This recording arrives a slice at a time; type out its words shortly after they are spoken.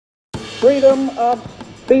freedom of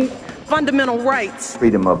speech, fundamental rights,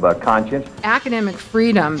 freedom of conscience, academic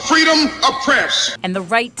freedom, freedom of press, and the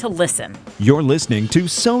right to listen. You're listening to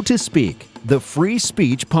So to Speak, the free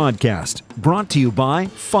speech podcast, brought to you by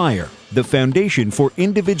FIRE, the Foundation for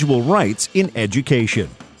Individual Rights in Education.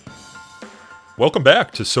 Welcome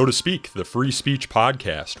back to So to Speak, the free speech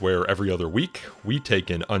podcast, where every other week we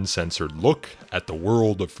take an uncensored look at the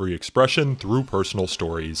world of free expression through personal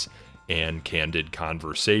stories and candid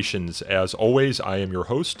conversations. As always, I am your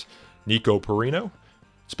host, Nico Perino.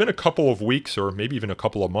 It's been a couple of weeks, or maybe even a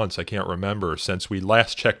couple of months, I can't remember, since we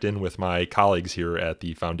last checked in with my colleagues here at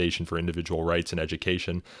the Foundation for Individual Rights in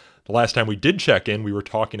Education. The last time we did check in, we were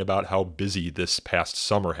talking about how busy this past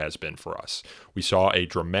summer has been for us. We saw a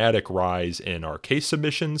dramatic rise in our case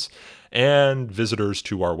submissions and visitors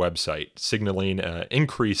to our website, signaling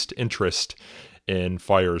increased interest in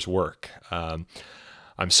FIRE's work.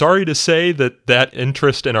 I'm sorry to say that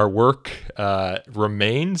interest in our work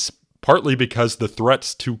remains, partly because the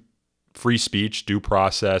threats to free speech, due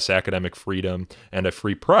process, academic freedom, and a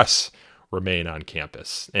free press remain on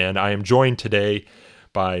campus. And I am joined today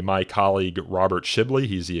by my colleague, Robert Shibley.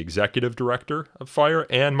 He's the executive director of FIRE,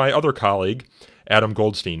 and my other colleague, Adam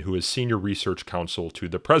Goldstein, who is senior research counsel to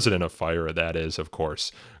the president of FIRE. That is, of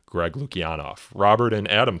course, Greg Lukianoff. Robert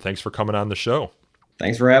and Adam, thanks for coming on the show.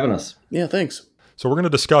 Thanks for having us. Yeah, thanks. So we're going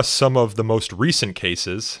to discuss some of the most recent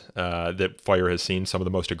cases that FIRE has seen, some of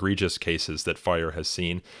the most egregious cases that FIRE has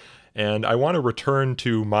seen. And I want to return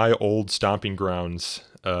to my old stomping grounds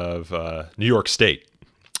of New York State.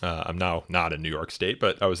 I'm now not in New York State,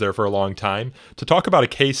 but I was there for a long time, to talk about a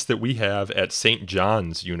case that we have at St.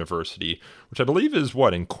 John's University, which I believe is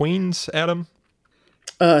what, in Queens, Adam?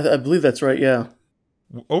 I believe that's right, yeah.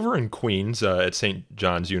 Over in Queens at St.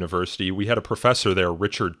 John's University, we had a professor there,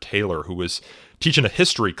 Richard Taylor, who was teaching a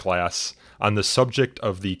history class on the subject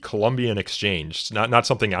of the Columbian Exchange. Not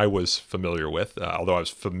something I was familiar with, although I was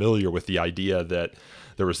familiar with the idea that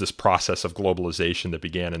there was this process of globalization that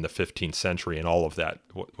began in the 15th century and all of that,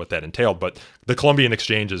 what that entailed. But the Columbian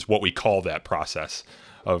Exchange is what we call that process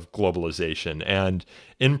of globalization. And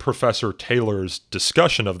in Professor Taylor's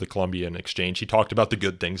discussion of the Columbian Exchange, he talked about the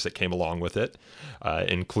good things that came along with it,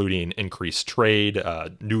 including increased trade,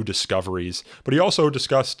 new discoveries. But he also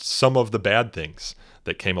discussed some of the bad things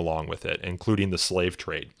that came along with it, including the slave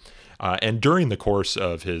trade. And during the course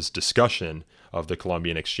of his discussion of the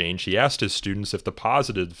Columbian Exchange, he asked his students if the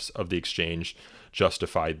positives of the exchange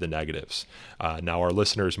justified the negatives. Now, our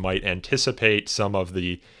listeners might anticipate some of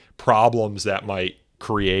the problems that might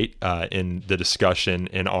create in the discussion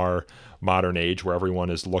in our modern age, where everyone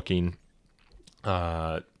is looking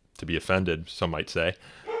to be offended, some might say.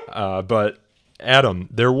 But Adam,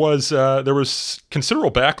 there was considerable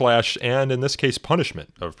backlash and, in this case,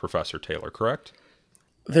 punishment of Professor Taylor, correct?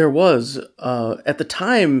 There was. At the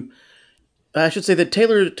time, I should say that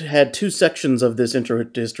Taylor had two sections of this intro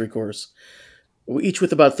to history course, each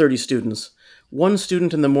with about 30 students. One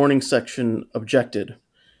student in the morning section objected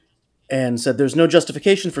and said there's no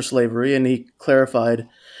justification for slavery, and he clarified,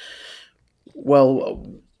 well,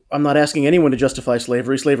 I'm not asking anyone to justify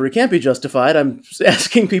slavery. Slavery can't be justified. I'm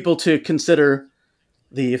asking people to consider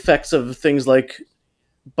the effects of things like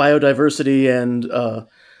biodiversity and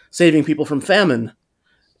saving people from famine.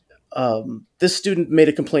 This student made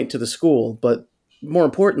a complaint to the school, but more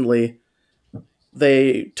importantly,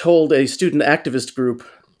 they told a student activist group,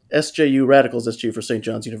 SJU Radicals, SJU for St.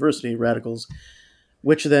 John's University, Radicals,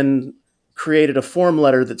 which then created a form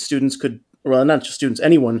letter that students could, well, not just students,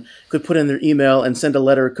 anyone could put in their email and send a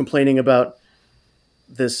letter complaining about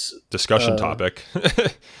this discussion topic.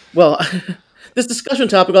 Well, this discussion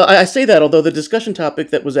topic, I say that, although the discussion topic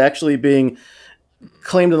that was actually being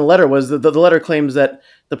claimed in the letter was the letter claims that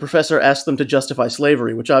the professor asked them to justify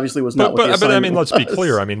slavery, which obviously was not what the assignment But I mean, let's was. be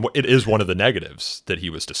clear. I mean, it is one of the negatives that he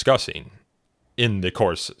was discussing in the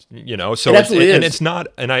course, you know. So it absolutely is. And it's not,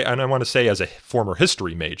 and I want to say, as a former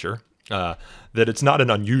history major, that it's not an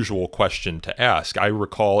unusual question to ask. I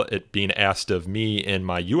recall it being asked of me in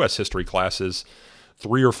my U.S. history classes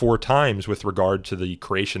 3 or 4 times with regard to the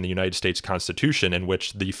creation of the United States Constitution, in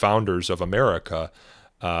which the founders of America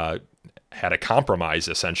had a compromise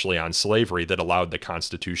essentially on slavery that allowed the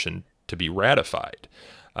Constitution to be ratified.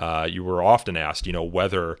 You were often asked, you know,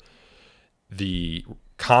 whether the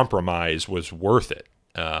compromise was worth it.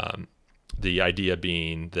 The idea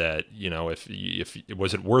being that, you know, if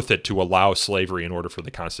was it worth it to allow slavery in order for the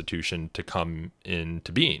Constitution to come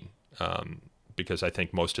into being? because I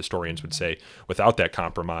think most historians would say without that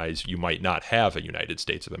compromise, you might not have a United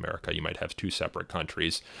States of America. You might have two separate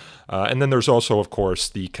countries. And then there's also, of course,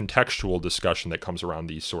 the contextual discussion that comes around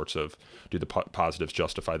these sorts of, do the positives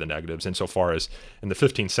justify the negatives? Insofar as in the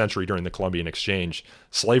 15th century during the Columbian Exchange,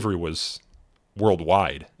 slavery was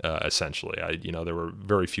worldwide, essentially. There were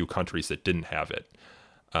very few countries that didn't have it.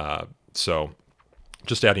 So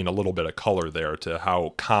just adding a little bit of color there to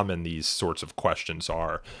how common these sorts of questions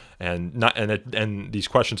are, and these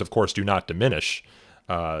questions, of course, do not diminish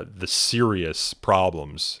the serious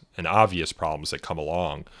problems and obvious problems that come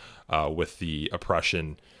along with the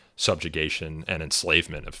oppression, subjugation, and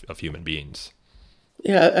enslavement of human beings.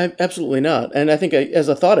 Yeah, absolutely not. And I think as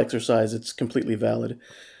a thought exercise, it's completely valid.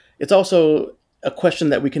 It's also a question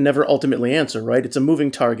that we can never ultimately answer, right? It's a moving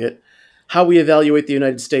target. How we evaluate the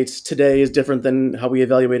United States today is different than how we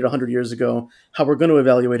evaluated it 100 years ago. How we're going to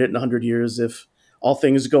evaluate it in 100 years, if all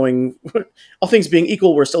things being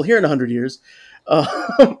equal, we're still here in 100 years.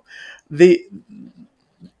 The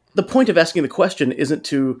point of asking the question isn't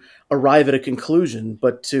to arrive at a conclusion,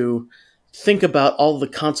 but to think about all the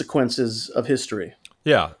consequences of history.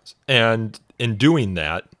 Yeah, and in doing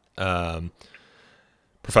that,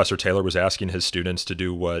 Professor Taylor was asking his students to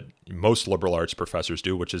do what most liberal arts professors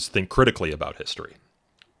do, which is think critically about history.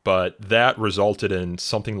 But that resulted in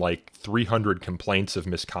something like 300 complaints of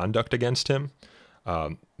misconduct against him.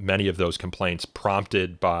 Many of those complaints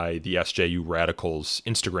prompted by the SJU Radicals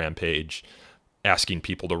Instagram page, asking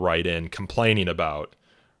people to write in, complaining about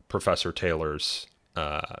Professor Taylor's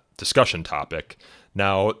discussion topic.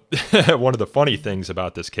 Now, one of the funny things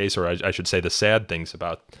about this case, or I should say the sad things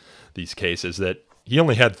about these cases, that he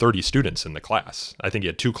only had 30 students in the class. I think he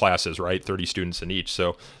had two classes, right? 30 students in each.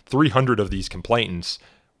 So 300 of these complainants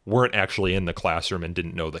weren't actually in the classroom and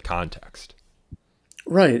didn't know the context.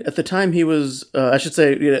 Right. At the time he was,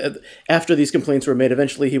 after these complaints were made,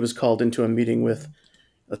 eventually he was called into a meeting with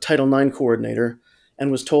a Title IX coordinator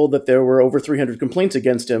and was told that there were over 300 complaints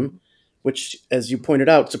against him, which, as you pointed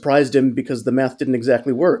out, surprised him because the math didn't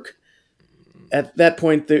exactly work. At that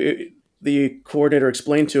point, the coordinator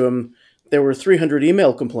explained to him there were 300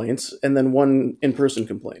 email complaints and then one in-person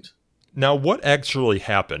complaint. Now, what actually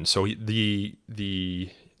happened? So the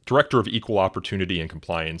director of equal opportunity and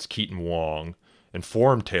compliance, Keaton Wong,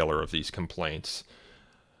 informed Taylor of these complaints.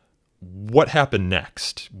 What happened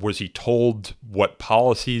next? Was he told what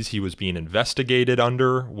policies he was being investigated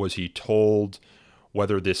under? Was he told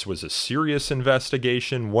whether this was a serious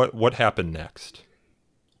investigation? What happened next?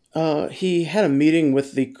 He had a meeting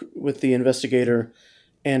with the investigator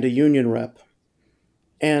and a union rep,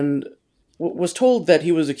 and was told that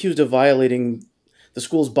he was accused of violating the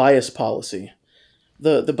school's bias policy.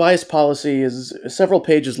 The bias policy is several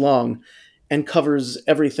pages long and covers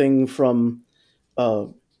everything from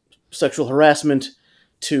sexual harassment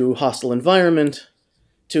to hostile environment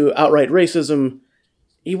to outright racism.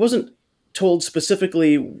 He wasn't told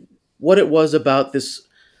specifically what it was about this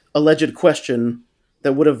alleged question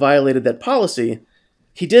that would have violated that policy.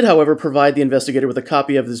 He did, however, provide the investigator with a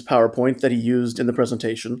copy of his PowerPoint that he used in the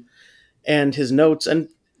presentation and his notes, and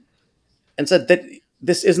said that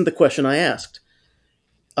this isn't the question I asked.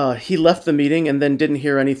 He left the meeting and then didn't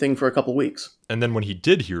hear anything for a couple weeks. And then when he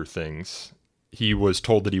did hear things, he was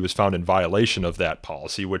told that he was found in violation of that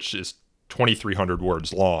policy, which is 2,300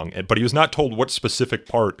 words long. But he was not told what specific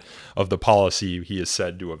part of the policy he is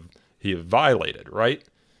said to have violated, right?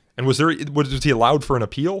 And was he allowed for an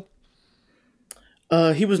appeal?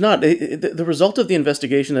 He was not. The result of the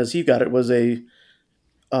investigation, as he got it, was a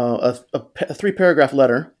 3-paragraph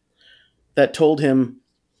letter that told him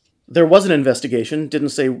there was an investigation, didn't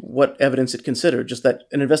say what evidence it considered, just that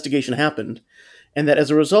an investigation happened, and that as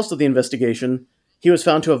a result of the investigation, he was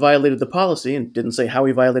found to have violated the policy, and didn't say how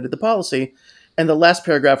he violated the policy, and the last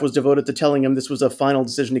paragraph was devoted to telling him this was a final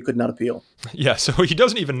decision he could not appeal. Yeah, so he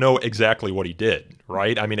doesn't even know exactly what he did,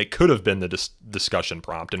 right? I mean, it could have been the discussion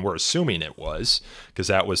prompt, and we're assuming it was, because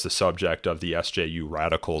that was the subject of the SJU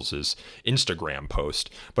Radicals' Instagram post.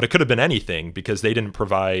 But it could have been anything, because they didn't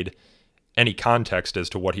provide any context as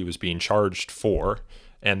to what he was being charged for,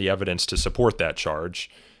 and the evidence to support that charge.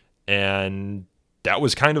 And that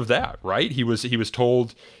was kind of that, right? He was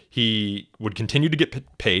told he would continue to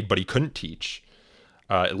get paid, but he couldn't teach,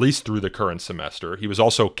 at least through the current semester. He was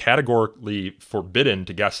also categorically forbidden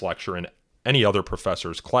to guest lecture in any other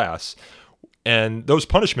professor's class. And those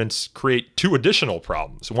punishments create two additional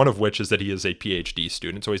problems, one of which is that he is a PhD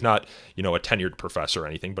student. So he's not, a tenured professor or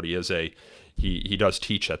anything, but he does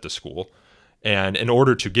teach at the school. And in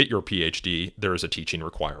order to get your PhD, there is a teaching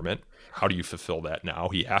requirement. How do you fulfill that now?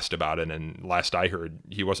 He asked about it, and last I heard,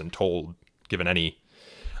 he wasn't given any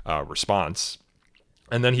response.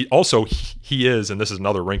 And then he is, and this is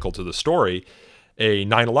another wrinkle to the story, a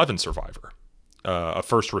 9/11 survivor, a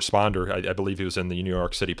first responder. I believe he was in the New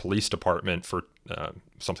York City Police Department for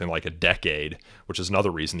something like a decade, which is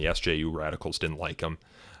another reason the SJU radicals didn't like him.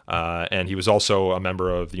 And he was also a member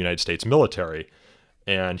of the United States military,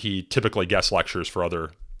 and he typically guest lectures for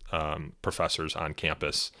other professors on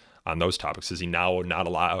campus on those topics. Is he now not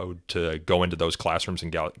allowed to go into those classrooms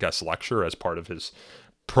and guest lecture as part of his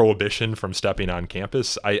prohibition from stepping on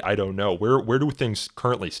campus? I don't know. Where do things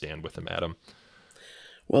currently stand with him, Adam?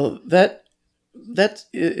 Well, that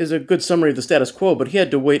is a good summary of the status quo, but he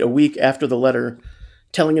had to wait a week after the letter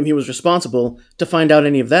telling him he was responsible to find out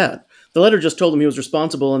any of that. The letter just told him he was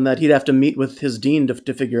responsible and that he'd have to meet with his dean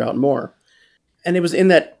to figure out more. And it was in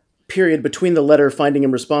that period between the letter finding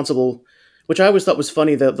him responsible, which I always thought was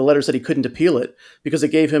funny that the letter said he couldn't appeal it because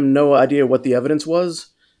it gave him no idea what the evidence was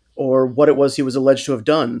or what it was he was alleged to have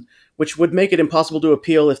done, which would make it impossible to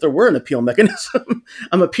appeal if there were an appeal mechanism.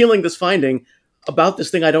 I'm appealing this finding about this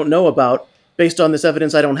thing I don't know about based on this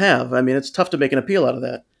evidence I don't have. I mean, it's tough to make an appeal out of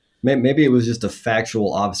that. Maybe it was just a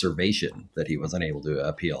factual observation that he wasn't able to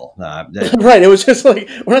appeal. Right. It was just like,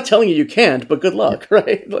 we're not telling you can't, but good luck.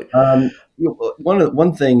 Right. Like,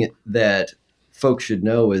 one thing that folks should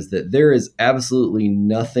know is that there is absolutely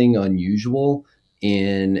nothing unusual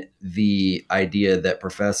in the idea that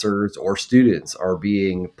professors or students are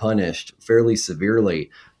being punished fairly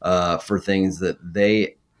severely for things that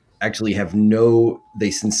they actually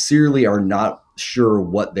they sincerely are not sure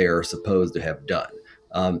what they're supposed to have done.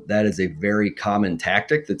 That is a very common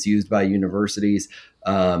tactic that's used by universities.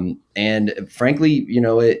 And frankly,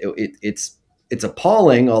 it's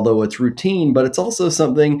appalling, although it's routine, but it's also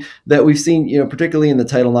something that we've seen, particularly in the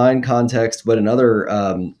Title IX context, but in other,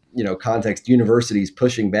 context, universities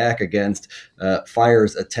pushing back against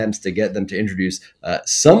FIRE's attempts to get them to introduce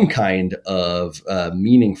some kind of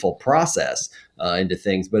meaningful process into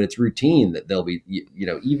things. But it's routine that they'll be,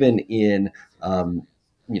 even in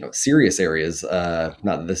serious areas, not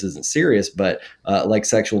that this isn't serious, but like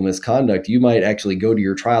sexual misconduct, you might actually go to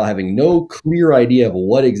your trial having no clear idea of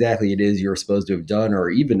what exactly it is you're supposed to have done or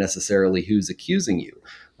even necessarily who's accusing you.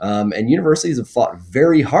 And universities have fought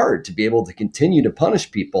very hard to be able to continue to punish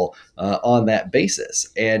people on that basis.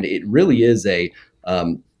 And it really is a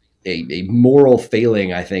moral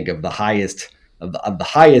failing, I think, of the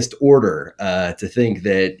highest order to think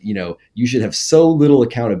that, you should have so little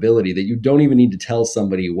accountability that you don't even need to tell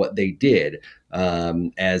somebody what they did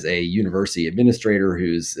as a university administrator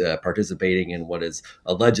who's participating in what is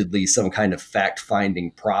allegedly some kind of fact-finding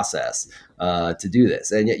process to do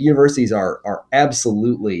this. And yet universities are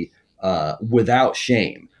absolutely without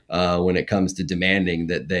shame when it comes to demanding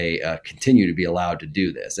that they continue to be allowed to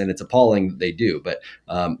do this. And it's appalling that they do, but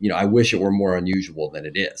I wish it were more unusual than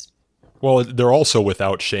it is. Well, they're also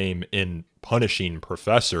without shame in punishing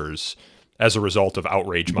professors as a result of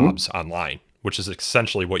outrage mobs online, which is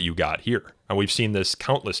essentially what you got here. And we've seen this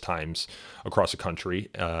countless times across the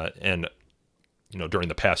country, and during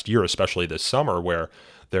the past year, especially this summer, where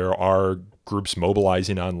there are groups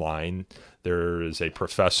mobilizing online. There is a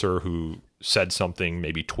professor who said something,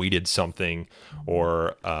 maybe tweeted something,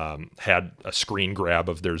 or had a screen grab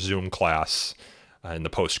of their Zoom class in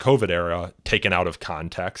the post-COVID era taken out of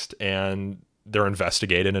context, and they're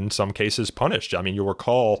investigated and in some cases punished. I mean, you'll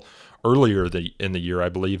recall earlier in the year, I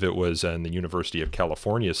believe it was in the University of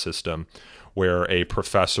California system, where a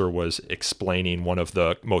professor was explaining one of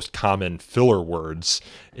the most common filler words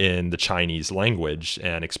in the Chinese language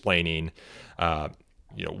and explaining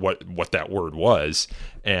what that word was,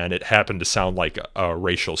 and it happened to sound like a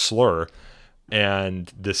racial slur.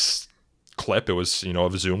 And this clip, it was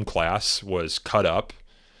of a Zoom class, was cut up,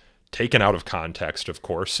 taken out of context, of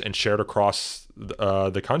course, and shared across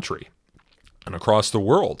the country and across the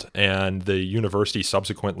world. And the university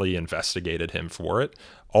subsequently investigated him for it.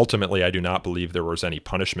 Ultimately, I do not believe there was any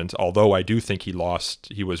punishment, although I do think he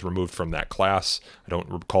was removed from that class. I don't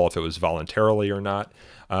recall if it was voluntarily or not.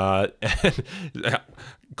 And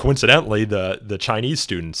coincidentally, the Chinese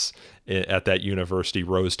students at that university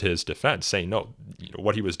rose to his defense, saying, no,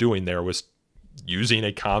 what he was doing there was using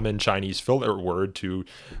a common Chinese filler word to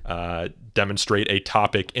demonstrate a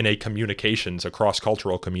topic in a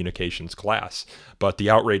cross-cultural communications class. But the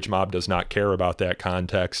outrage mob does not care about that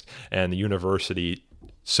context, and the university,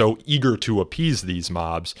 so eager to appease these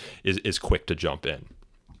mobs, is quick to jump in.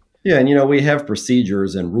 Yeah, and we have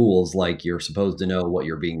procedures and rules, like you're supposed to know what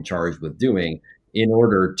you're being charged with doing in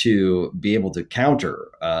order to be able to counter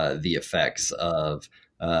the effects of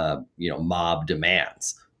mob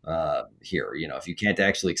demands. Here, if you can't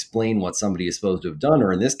actually explain what somebody is supposed to have done,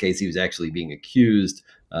 or in this case, he was actually being accused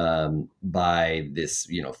by this,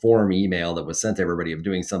 form email that was sent to everybody of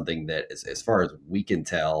doing something that, as far as we can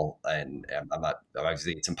tell, and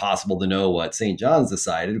obviously it's impossible to know what St. John's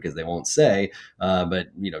decided because they won't say, but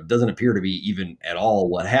doesn't appear to be even at all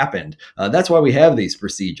what happened. That's why we have these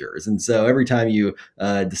procedures. And so every time you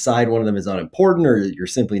decide one of them is unimportant or you're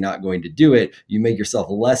simply not going to do it, you make yourself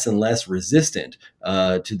less and less resistant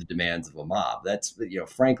to the demands of a mob. That's,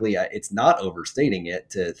 frankly, it's not overstating it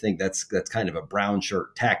to think that's kind of a brown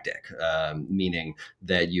shirt tactic, meaning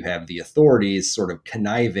that you have the authorities sort of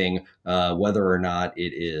conniving whether or not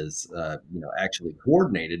it is, actually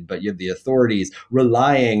coordinated, but you have the authorities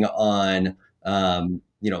relying on,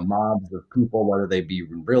 mobs of people, whether they be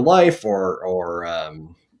in real life or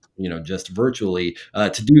just virtually,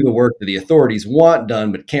 to do the work that the authorities want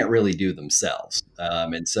done, but can't really do themselves.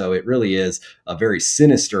 And so it really is a very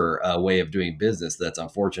sinister way of doing business that's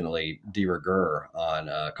unfortunately de rigueur on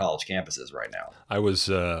college campuses right now. I was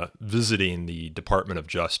visiting the Department of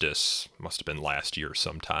Justice, must have been last year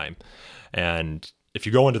sometime. And if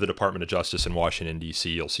you go into the Department of Justice in Washington, D.C.,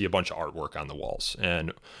 you'll see a bunch of artwork on the walls.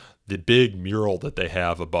 And the big mural that they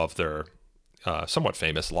have above their somewhat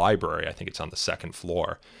famous library, I think it's on the second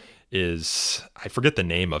floor, is, I forget the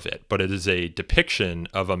name of it, but it is a depiction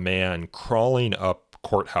of a man crawling up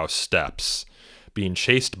courthouse steps, being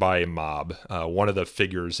chased by a mob. One of the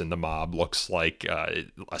figures in the mob looks like a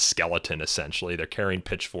skeleton, essentially. They're carrying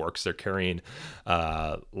pitchforks. They're carrying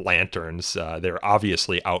lanterns. They're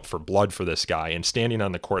obviously out for blood for this guy. And standing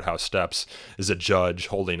on the courthouse steps is a judge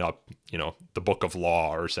holding up, the book of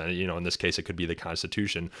law, or, in this case, it could be the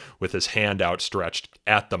Constitution, with his hand outstretched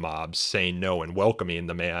at the mobs, saying no and welcoming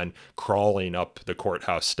the man crawling up the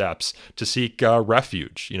courthouse steps to seek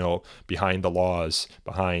refuge, behind the laws,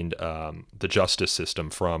 behind the justice system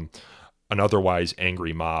from an otherwise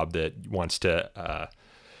angry mob that wants to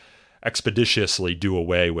expeditiously do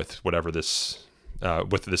away with whatever this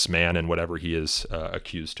man and whatever he is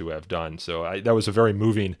accused to have done. So that was a very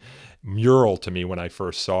moving mural to me when I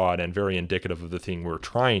first saw it, and very indicative of the thing we're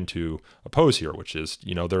trying to oppose here, which is,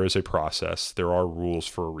 there is a process, there are rules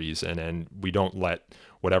for a reason, and we don't let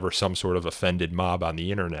whatever some sort of offended mob on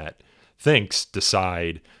the internet thinks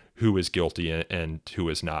decide who is guilty and who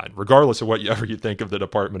is not, regardless of whatever you think of the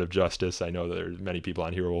Department of Justice. I know that there's many people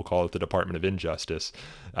on here who will call it the Department of Injustice.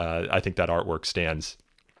 I think that artwork stands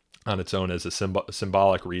on its own as a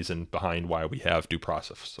symbolic reason behind why we have due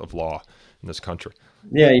process of law in this country.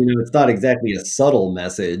 Yeah, it's not exactly a subtle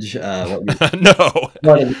message. No.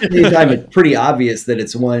 But at the same time, it's pretty obvious that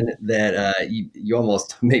it's one that you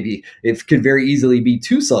almost, maybe it could very easily be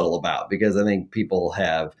too subtle about, because I think people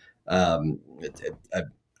have,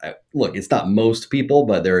 look, it's not most people,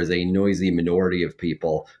 but there is a noisy minority of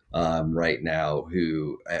people right now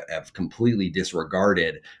who have completely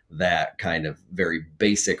disregarded that kind of very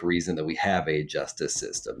basic reason that we have a justice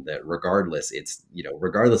system, that regardless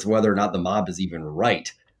of whether or not the mob is even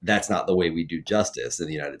right, that's not the way we do justice in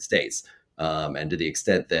the United States. And to the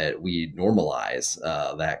extent that we normalize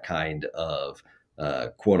that kind of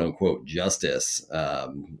quote unquote justice,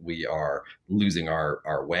 we are losing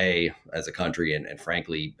our way as a country, and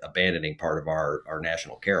frankly abandoning part of our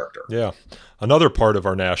national character. Yeah. Another part of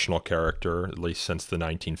our national character, at least since the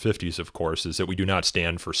 1950s, of course, is that we do not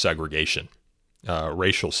stand for segregation,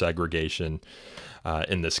 racial segregation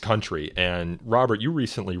in this country. And Robert, you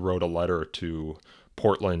recently wrote a letter to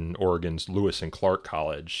Portland, Oregon's Lewis and Clark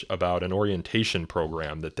College about an orientation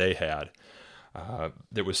program that they had.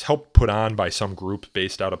 That was helped put on by some group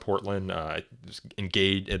based out of Portland.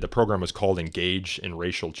 The program was called Engage in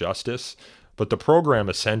Racial Justice, but the program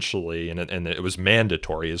essentially, and it was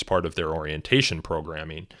mandatory as part of their orientation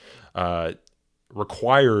programming,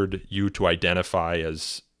 required you to identify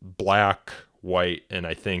as Black, white, and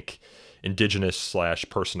I think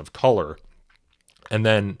indigenous/person of color. And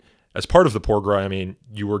then as part of the programming,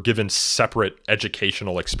 you were given separate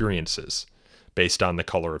educational experiences based on the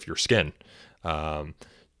color of your skin.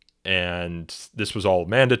 And this was all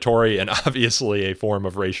mandatory and obviously a form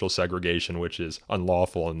of racial segregation, which is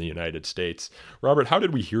unlawful in the United States. Robert, how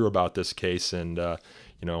did we hear about this case? And,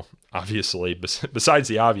 obviously, besides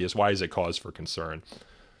the obvious, why is it cause for concern?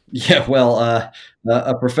 Yeah, well,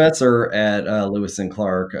 a professor at Lewis and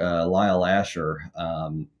Clark, Lyle Asher,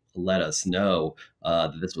 let us know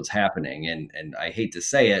that this was happening. And I hate to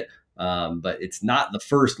say it, but it's not the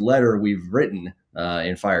first letter we've written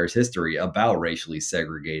in Fire's history about racially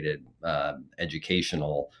segregated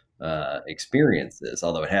educational experiences,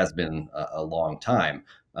 although it has been a long time.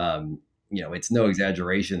 It's no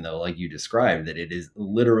exaggeration, though, like you described, that it is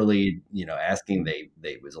literally, asking,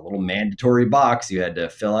 it was a little mandatory box. You had to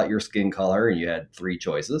fill out your skin color and you had 3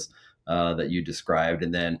 choices. that you described,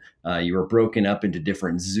 and then you were broken up into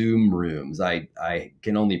different Zoom rooms. I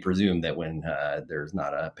can only presume that when there's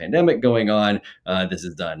not a pandemic going on, this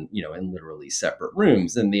is done, in literally separate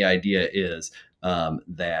rooms. And the idea is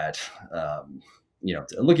that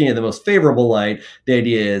looking at the most favorable light, the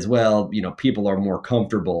idea is, well, people are more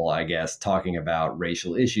comfortable, I guess, talking about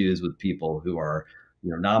racial issues with people who are,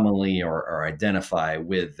 nominally or identify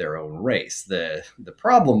with their own race. The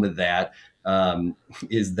problem with that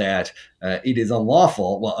is that it is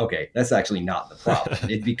unlawful. Well, okay, that's actually not the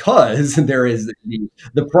problem. Because there is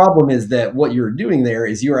the problem is that what you're doing there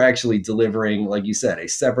is you're actually delivering, like you said, a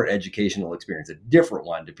separate educational experience, a different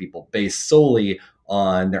one to people based solely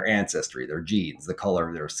on their ancestry, their genes, the color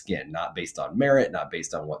of their skin, not based on merit, not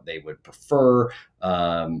based on what they would prefer,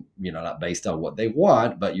 not based on what they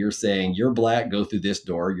want, but you're saying you're Black, go through this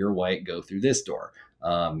door, you're white, go through this door.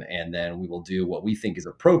 And then we will do what we think is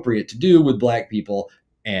appropriate to do with Black people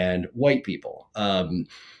and white people.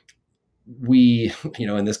 We,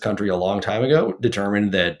 in this country a long time ago,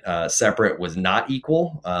 determined that separate was not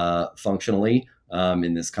equal functionally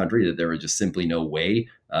in this country, that there was just simply no way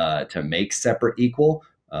to make separate equal.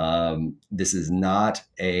 This is not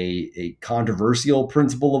a controversial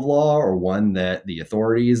principle of law, or one that the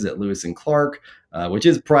authorities at Lewis and Clark, which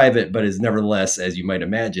is private, but is nevertheless, as you might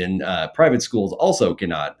imagine, private schools also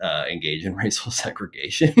cannot engage in racial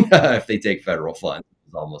segregation if they take federal funds,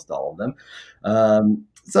 almost all of them.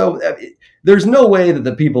 So there's no way that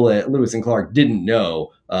the people at Lewis and Clark didn't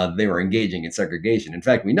know they were engaging in segregation. In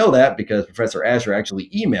fact, we know that because Professor Asher actually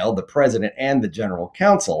emailed the president and the general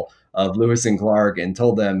counsel of Lewis and Clark and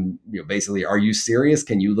told them, basically, are you serious?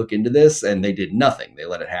 Can you look into this? And they did nothing. They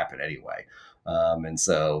let it happen anyway. And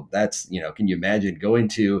so that's, can you imagine going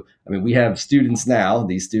to, we have students now,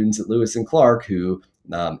 these students at Lewis and Clark who,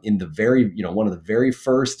 in the very, one of the very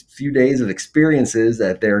first few days of experiences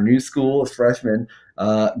at their new school as freshmen,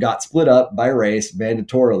 got split up by race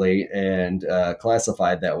mandatorily and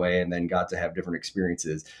classified that way, and then got to have different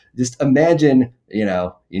experiences. Just imagine,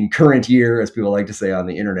 in current year, as people like to say on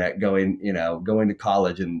the internet, going to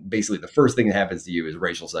college, and basically the first thing that happens to you is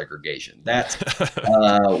racial segregation. That's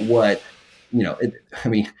what.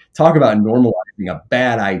 Talk about normalizing a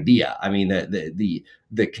bad idea.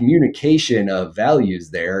 The communication of values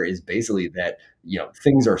there is basically that,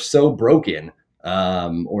 things are so broken,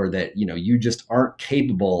 or that, you just aren't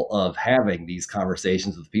capable of having these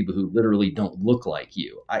conversations with people who literally don't look like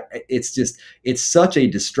you. It's such a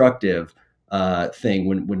destructive thing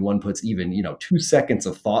when one puts even, 2 seconds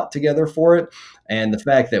of thought together for it. And the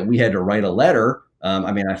fact that we had to write a letter,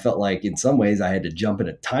 I felt like in some ways I had to jump in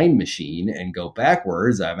a time machine and go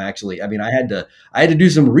backwards. I had to do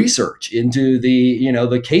some research into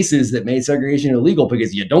the cases that made segregation illegal,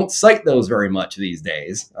 because you don't cite those very much these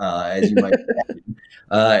days, as you might imagine.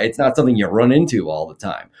 It's not something you run into all the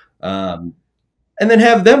time. And then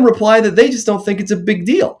have them reply that they just don't think it's a big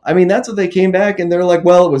deal. That's what they came back, and they're like,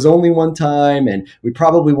 well, it was only one time and we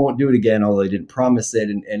probably won't do it again, although they didn't promise it.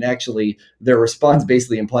 And actually their response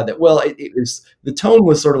basically implied that, well, the tone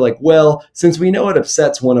was sort of like, well, since we know it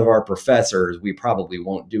upsets one of our professors, we probably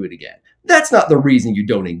won't do it again. That's not the reason you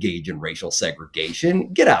don't engage in racial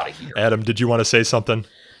segregation. Get out of here. Adam, did you want to say something?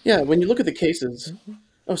 Yeah, when you look at the cases,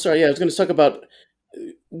 I was going to talk about,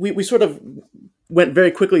 we sort of went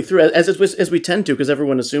very quickly through, as we tend to, because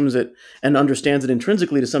everyone assumes it and understands it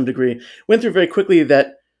intrinsically to some degree, went through very quickly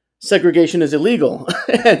that segregation is illegal.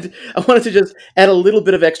 And I wanted to just add a little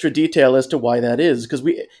bit of extra detail as to why that is, because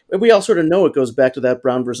we all sort of know it goes back to that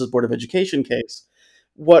Brown versus Board of Education case.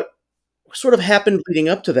 What sort of happened leading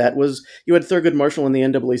up to that was you had Thurgood Marshall and the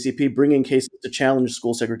NAACP bringing cases to challenge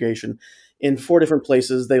school segregation in 4 different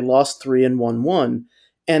places. They lost 3 and won 1.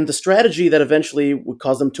 And the strategy that eventually would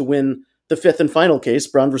cause them to win the 5th and final case,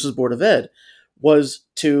 Brown versus Board of Ed, was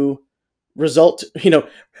to resort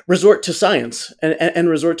to science and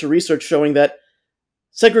resort to research showing that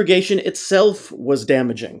segregation itself was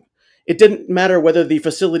damaging. It didn't matter whether the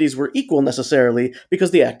facilities were equal necessarily,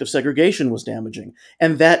 because the act of segregation was damaging.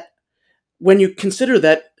 And that, when you consider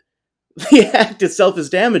that the act itself is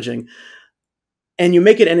damaging, and you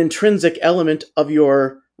make it an intrinsic element of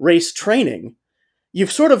your race training, you've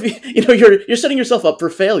sort of, you're setting yourself up for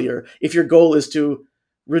failure if your goal is to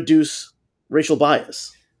reduce racial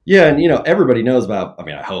bias. Yeah, and everybody knows about,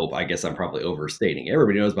 I guess I'm probably overstating.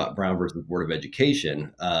 Everybody knows about Brown versus Board of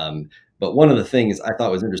Education. But one of the things I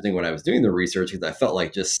thought was interesting when I was doing the research, because I felt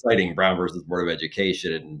like just citing Brown versus Board of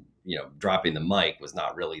Education and, dropping the mic was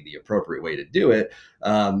not really the appropriate way to do it,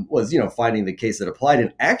 was, finding the case that applied.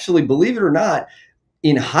 And actually, believe it or not,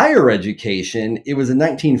 in higher education, it was a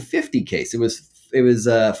 1950 case. It was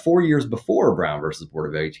 4 years before Brown versus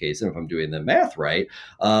Board of Education, if I'm doing the math right.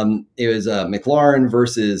 It was McLaurin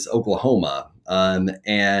versus Oklahoma,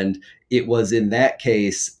 and it was in that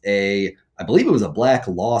case I believe it was a black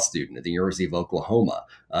law student at the University of Oklahoma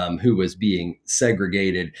who was being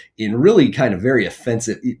segregated in really kind of very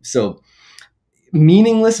offensive, so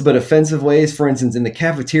meaningless but offensive ways. For instance, in the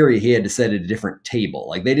cafeteria, he had to sit at a different table.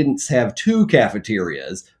 Like they didn't have two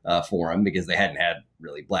cafeterias for him because they hadn't had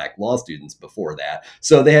really black law students before that.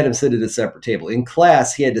 So they had him sit at a separate table. In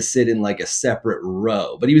class, he had to sit in like a separate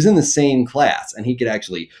row, but he was in the same class and he could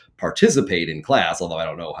actually participate in class, although I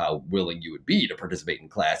don't know how willing you would be to participate in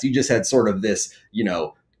class. You just had sort of this,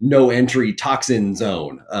 no entry toxin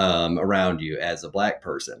zone around you as a black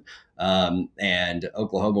person. And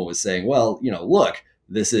Oklahoma was saying, well, look,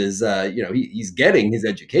 this is, he's getting his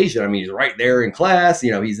education. I mean, he's right there in class,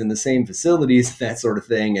 he's in the same facilities, that sort of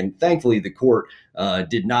thing. And thankfully, the court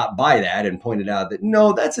did not buy that and pointed out that,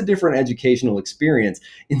 no, that's a different educational experience.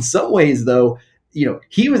 In some ways, though,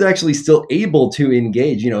 he was actually still able to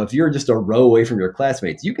engage. If you're just a row away from your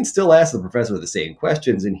classmates, you can still ask the professor the same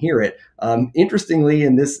questions and hear it. Interestingly,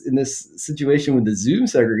 in this situation with the Zoom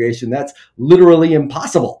segregation, that's literally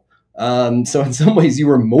impossible. So in some ways, you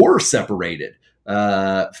were more separated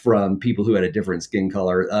from people who had a different skin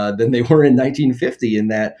color than they were in 1950 in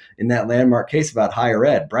that landmark case about higher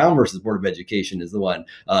ed. Brown versus Board of Education is the one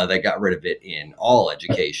that got rid of it in all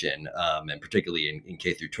education, and particularly in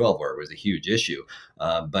K through 12, where it was a huge issue.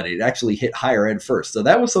 But it actually hit higher ed first. So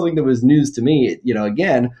that was something that was news to me.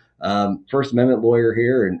 Again, First Amendment lawyer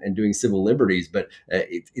here and doing civil liberties, but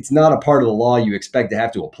it's not a part of the law you expect to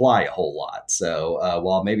have to apply a whole lot. So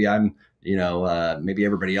while maybe maybe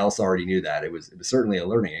everybody else already knew that, it was certainly a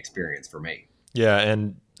learning experience for me. Yeah,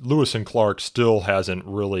 and Lewis and Clark still hasn't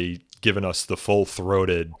really given us the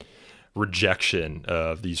full-throated rejection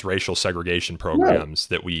of these racial segregation programs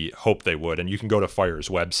that we hope they would. And you can go to FIRE's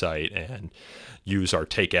website and use our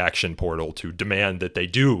Take Action portal to demand that they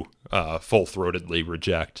do full-throatedly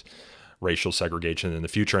reject racial segregation in the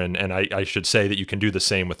future. And I should say that you can do the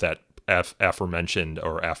same with that aforementioned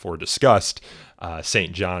or discussed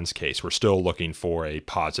St. John's case. We're still looking for a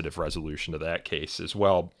positive resolution to that case as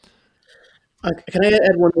well. Can I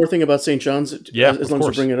add one more thing about St. John's? Yeah, as long as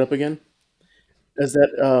you bring it up again. As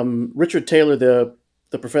that Richard Taylor,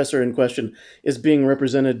 the professor in question, is being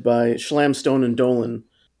represented by Schlam, Stone and Dolan,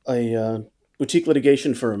 a boutique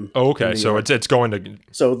litigation firm. Oh, okay, so it's going to.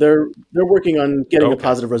 So they're working on getting a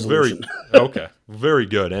positive resolution. Very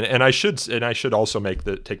good. And I should also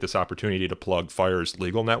take this opportunity to plug FIRE's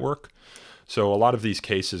legal network. So a lot of these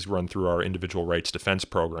cases run through our individual rights defense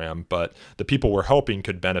program, but the people we're helping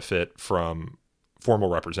could benefit from formal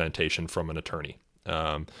representation from an attorney.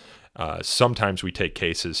 Sometimes we take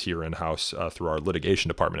cases here in-house through our litigation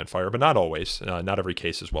department at FIRE, but not always. Not every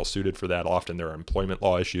case is well suited for that. Often there are employment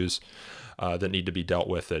law issues that need to be dealt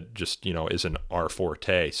with that just, isn't our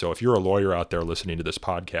forte. So if you're a lawyer out there listening to this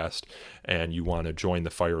podcast and you want to join the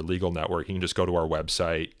FIRE Legal Network, you can just go to our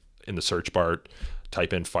website in the search bar,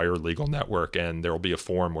 type in FIRE Legal Network, and there will be a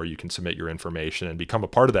form where you can submit your information and become a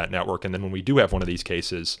part of that network. And then when we do have one of these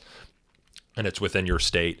cases, and it's within your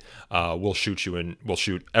state, we'll shoot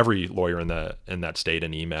every lawyer in that state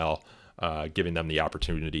an email, giving them the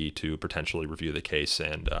opportunity to potentially review the case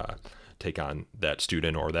and take on that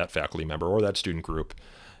student or that faculty member or that student group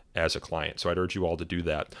as a client. So I'd urge you all to do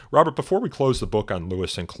that. Robert, before we close the book on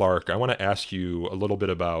Lewis and Clark, I want to ask you a little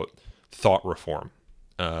bit about thought reform.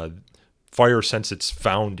 FIRE, since its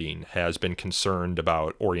founding, has been concerned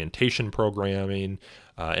about orientation programming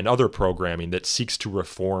and other programming that seeks to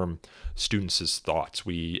reform students' thoughts.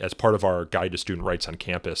 We, as part of our Guide to Student Rights on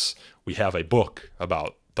Campus, we have a book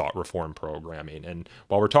about thought reform programming. And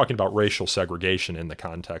while we're talking about racial segregation in the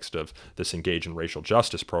context of this Engage in Racial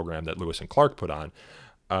Justice program that Lewis and Clark put on,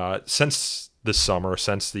 since this summer,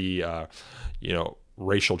 since the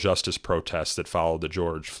racial justice protests that followed the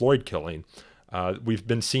George Floyd killing, we've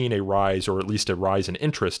been seeing a rise, or at least a rise in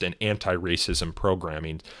interest in anti-racism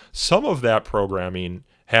programming. Some of that programming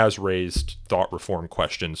has raised thought reform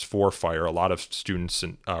questions for FIRE. A lot of students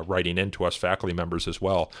writing into us, faculty members as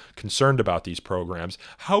well, concerned about these programs.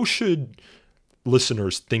 How should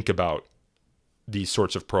listeners think about these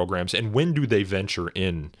sorts of programs, and when do they venture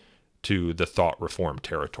in to the thought reform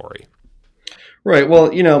territory? Right. Well,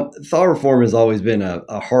 thought reform has always been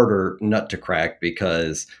a harder nut to crack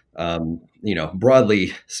because,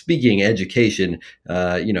 broadly speaking, education,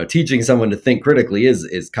 teaching someone to think critically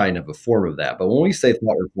is kind of a form of that. But when we say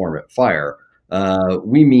thought reform at FIRE,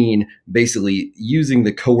 we mean basically using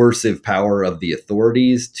the coercive power of the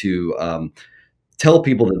authorities to tell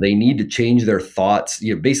people that they need to change their thoughts,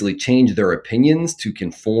 basically change their opinions to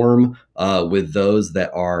conform with those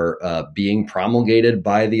that are being promulgated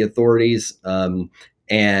by the authorities,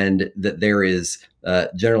 and that there is,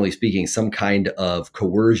 generally speaking, some kind of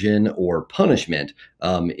coercion or punishment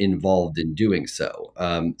involved in doing so.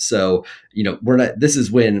 So, we're not. This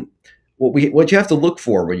is when what you have to look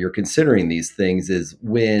for when you're considering these things is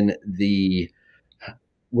when the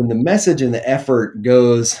message and the effort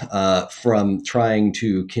goes from trying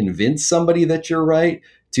to convince somebody that you're right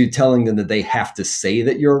to telling them that they have to say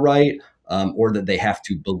that you're right, or that they have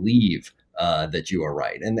to believe that you are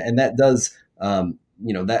right. And that does,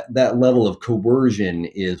 that level of coercion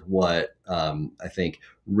is what I think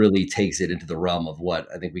really takes it into the realm of what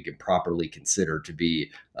I think we can properly consider to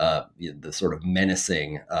be the sort of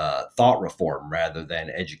menacing thought reform rather than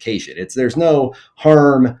education. There's no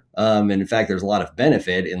harm, and in fact, there's a lot of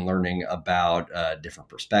benefit in learning about different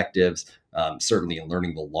perspectives. Certainly, in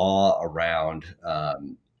learning the law around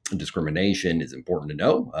discrimination is important to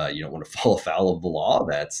know. You don't want to fall afoul of the law.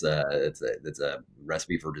 That's a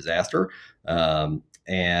recipe for disaster.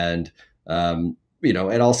 And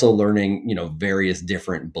also learning, various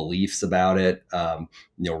different beliefs about it,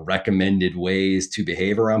 recommended ways to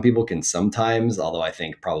behave around people can sometimes, although I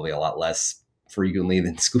think probably a lot less frequently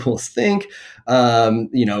than schools think,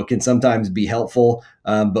 can sometimes be helpful.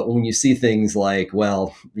 But when you see things like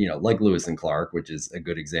Lewis and Clark, which is a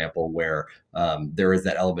good example where there is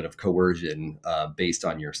that element of coercion based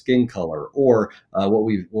on your skin color, or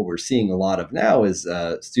what we're seeing a lot of now is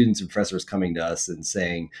students and professors coming to us and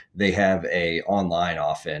saying they have a online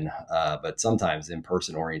often, but sometimes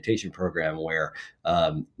in-person orientation program where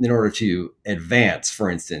in order to advance, for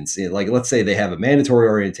instance, let's say they have a mandatory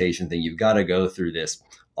orientation thing, you've got to go through this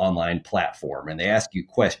online platform and they ask you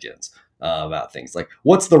questions about things like,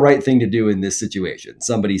 what's the right thing to do in this situation?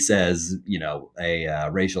 Somebody says, a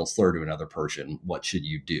racial slur to another person. What should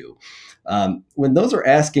you do? When those are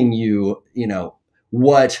asking you,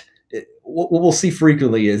 what we'll see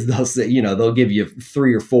frequently is they'll say, they'll give you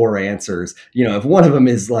 3 or 4 answers. If one of them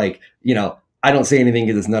is like, I don't say anything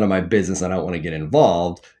because it's none of my business. I don't want to get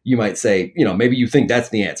involved. You might say, maybe you think that's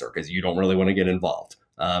the answer because you don't really want to get involved.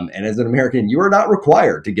 And as an American, you are not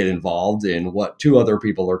required to get involved in what 2 other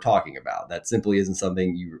people are talking about. That simply isn't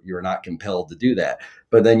something you're not compelled to do that.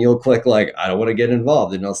 But then you'll click I don't want to get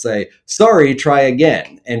involved. And they'll say, sorry, try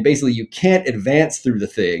again. And basically you can't advance through the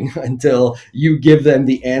thing until you give them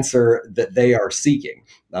the answer that they are seeking,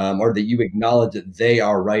 or that you acknowledge that they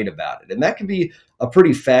are right about it. And that can be a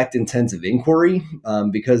pretty fact-intensive inquiry,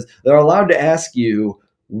 because they're allowed to ask you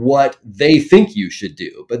what they think you should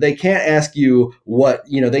do, but they can't ask you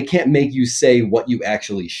they can't make you say what you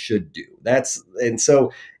actually should do. And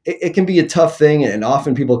so it can be a tough thing. And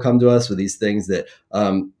often people come to us with these things that,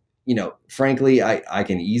 frankly, I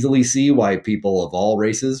can easily see why people of all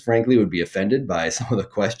races, frankly, would be offended by some of the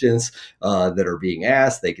questions that are being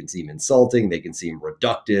asked. They can seem insulting. They can seem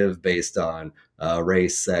reductive based on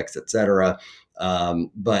race, sex, etc.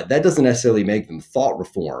 But that doesn't necessarily make them thought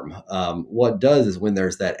reform. What does is when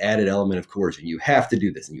there's that added element of coercion, you have to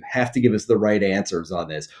do this and you have to give us the right answers on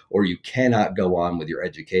this, or you cannot go on with your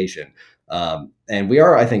education. And we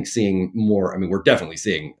are, I think, seeing more. I mean, we're definitely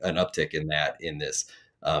seeing an uptick in that in this,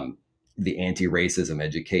 the anti-racism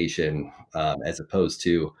education, as opposed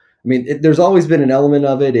to, there's always been an element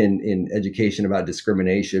of it in education about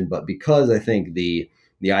discrimination, but because I think the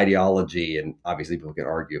ideology, and obviously people can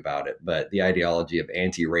argue about it, but the ideology of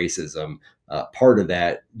anti-racism, part of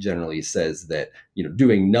that generally says that,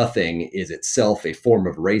 doing nothing is itself a form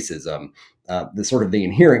of racism. The sort of the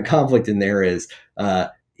inherent conflict in there is,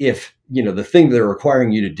 if, the thing they're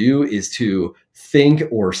requiring you to do is to think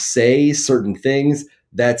or say certain things,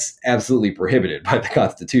 that's absolutely prohibited by the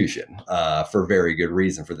Constitution, for very good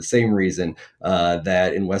reason. For the same reason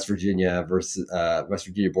that in West Virginia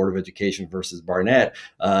Board of Education versus Barnett,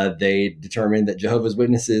 they determined that Jehovah's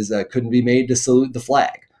Witnesses couldn't be made to salute the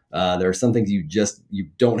flag. There are some things you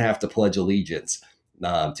don't have to pledge allegiance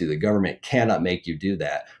to. The government cannot make you do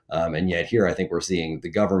that. And yet here, I think we're seeing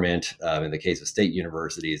the government, in the case of state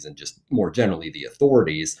universities and just more generally the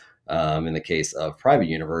authorities, in the case of private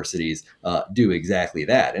universities, do exactly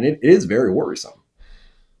that. And it is very worrisome.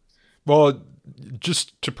 Well,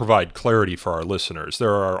 just to provide clarity for our listeners,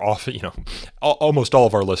 there are often, almost all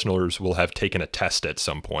of our listeners will have taken a test at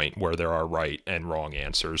some point where there are right and wrong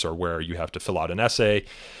answers, or where you have to fill out an essay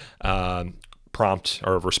prompt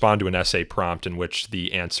or respond to an essay prompt in which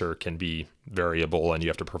the answer can be variable and you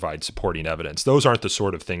have to provide supporting evidence. Those aren't the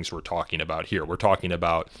sort of things we're talking about here. We're talking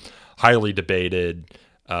about highly debated,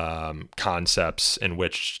 concepts in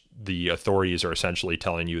which the authorities are essentially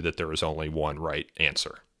telling you that there is only one right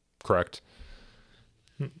answer. Correct?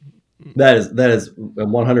 That is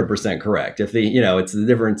 100% correct. If it's the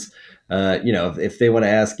difference. If they want to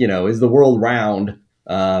ask, is the world round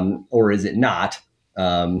or is it not?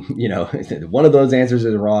 One of those answers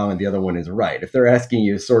is wrong and the other one is right. If they're asking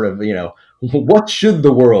you sort of, what should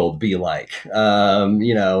the world be like?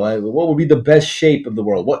 What would be the best shape of the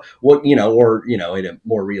world?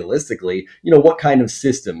 More realistically, what kind of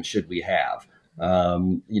system should we have?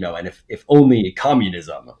 And if only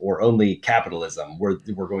communism or only capitalism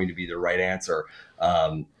were going to be the right answer,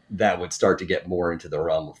 that would start to get more into the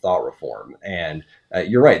realm of thought reform. And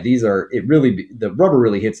you're right; the rubber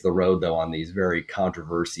really hits the road though on these very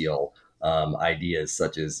controversial ideas,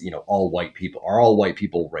 such as are all white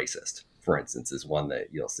people racist? For instance, is one that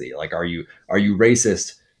you'll see. Like, are you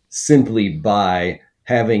racist simply by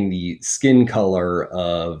having the skin color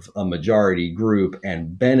of a majority group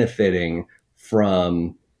and benefiting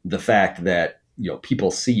from the fact that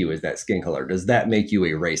people see you as that skin color? Does that make you a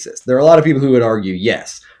racist? There are a lot of people who would argue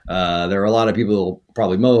yes. There are a lot of people,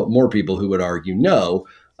 probably more people, who would argue no.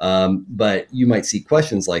 But you might see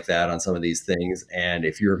questions like that on some of these things, and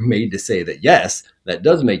if you're made to say that yes, that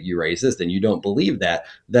does make you racist, and you don't believe that,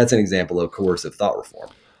 that's an example of coercive thought reform.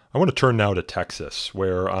 I want to turn now to Texas,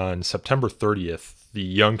 where on September 30th, the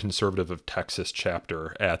Young Conservative of Texas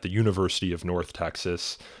chapter at the University of North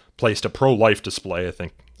Texas placed a pro-life display, I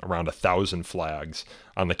think around 1,000 flags,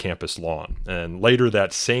 on the campus lawn. And later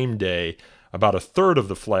that same day, about a third of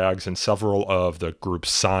the flags and several of the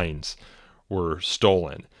group's signs were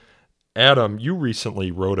stolen. Adam, you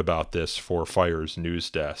recently wrote about this for Fire's news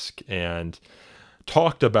desk and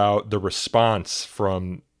talked about the response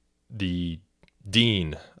from the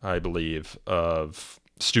dean, I believe, of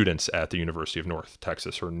students at the University of North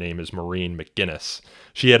Texas. Her name is Maureen McGinnis.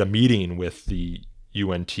 She had a meeting with the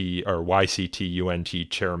UNT or YCT UNT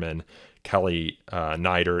chairman, Kelly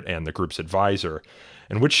Neidert, and the group's advisor,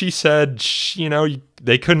 in which she said,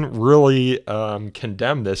 they couldn't really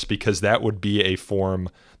condemn this because that would be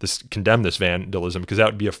condemn this vandalism because that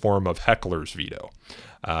would be a form of Heckler's veto,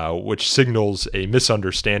 which signals a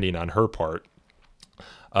misunderstanding on her part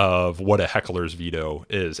of what a heckler's veto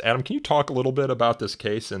is. Adam, can you talk a little bit about this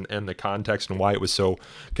case and the context and why it was so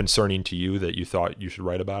concerning to you that you thought you should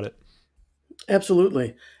write about it?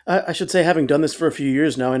 Absolutely. I should say, having done this for a few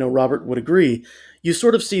years now, I know Robert would agree, you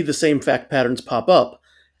sort of see the same fact patterns pop up.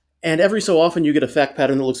 And every so often you get a fact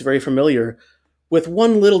pattern that looks very familiar with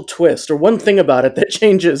one little twist or one thing about it that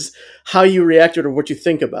changes how you react to it or what you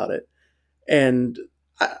think about it. And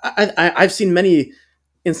I've seen many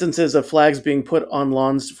instances of flags being put on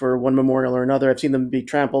lawns for one memorial or another. I've seen them be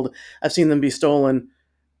trampled. I've seen them be stolen.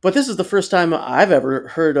 But this is the first time I've ever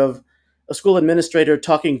heard of a school administrator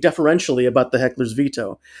talking deferentially about the heckler's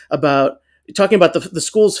veto, talking about the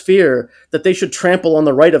school's fear that they should trample on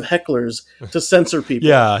the right of hecklers to censor people.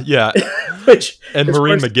 Yeah. And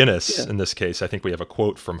Maureen McGinnis, in this case, I think we have a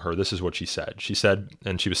quote from her. This is what she said. She said,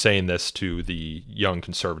 and she was saying this to the Young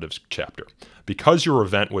Conservatives chapter, because your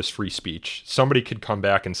event was free speech, somebody could come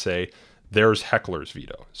back and say, there's heckler's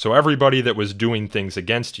veto. So everybody that was doing things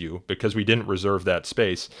against you, because we didn't reserve that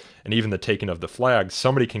space, and even the taking of the flags,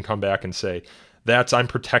 somebody can come back and say, I'm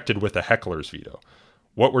protected with a heckler's veto.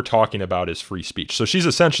 What we're talking about is free speech. So she's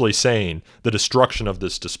essentially saying the destruction of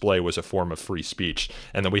this display was a form of free speech,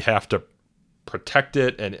 and that we have to protect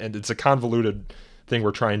it, and it's a convoluted thing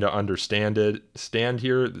we're trying to stand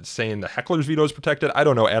here, saying the heckler's veto is protected. I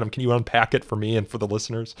don't know, Adam, can you unpack it for me and for the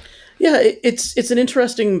listeners? Yeah, it's an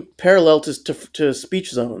interesting parallel to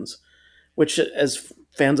speech zones, which, as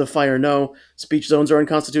fans of Fire know, speech zones are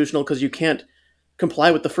unconstitutional because you can't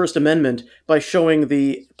comply with the First Amendment by showing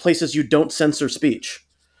the places you don't censor speech.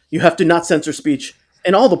 You have to not censor speech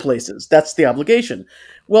in all the places. That's the obligation.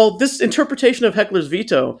 Well, this interpretation of heckler's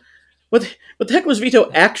veto, what the heckler's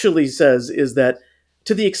veto actually says is that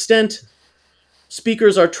to the extent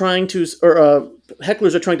speakers are trying to, or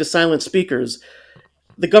hecklers are trying to silence speakers,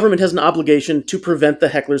 the government has an obligation to prevent the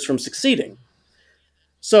hecklers from succeeding.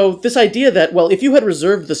 So this idea that, well, if you had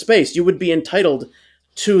reserved the space, you would be entitled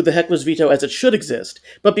to the heckler's veto as it should exist.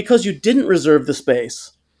 But because you didn't reserve the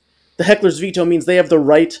space, the heckler's veto means they have the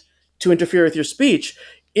right to interfere with your speech.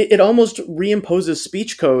 It almost reimposes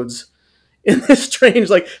speech codes in this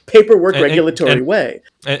strange, paperwork regulatory way.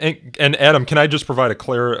 And Adam, can I just provide a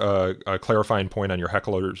clarifying point on your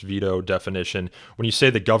heckler's veto definition? When you say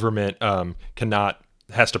the government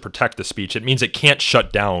has to protect the speech, it means it can't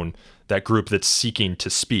shut down that group that's seeking to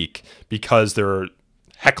speak because there are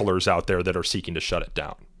hecklers out there that are seeking to shut it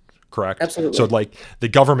down. Correct? Absolutely. So the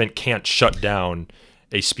government can't shut down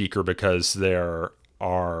a speaker because there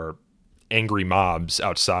are angry mobs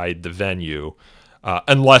outside the venue,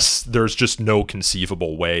 unless there's just no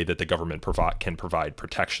conceivable way that the government can provide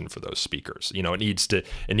protection for those speakers. You know, it needs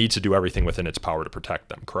to do everything within its power to protect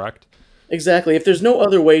them, correct? Exactly. If there's no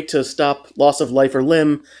other way to stop loss of life or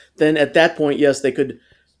limb, then at that point, yes, they could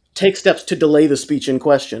take steps to delay the speech in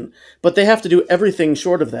question. But they have to do everything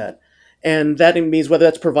short of that. And that means whether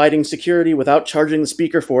that's providing security without charging the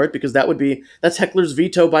speaker for it, because that's Heckler's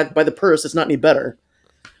veto by the purse. It's not any better.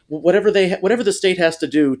 Whatever the state has to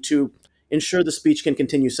do to ensure the speech can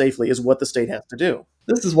continue safely is what the state has to do.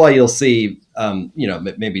 This is why you'll see,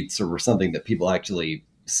 maybe sort of something that people actually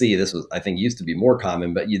see. This was, I think, used to be more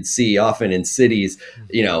common, but you'd see often in cities,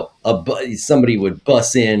 somebody would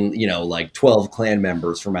bus in, like 12 Klan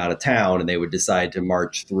members from out of town, and they would decide to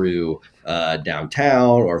march through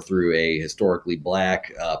downtown or through a historically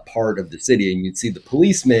black part of the city. And you'd see the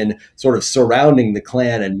policemen sort of surrounding the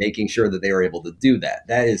Klan and making sure that they were able to do that.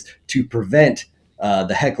 That is to prevent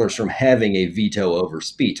the hecklers from having a veto over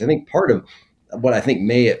speech. I think part of what I think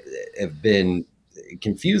may have been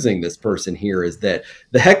confusing this person here is that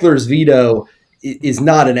the heckler's veto is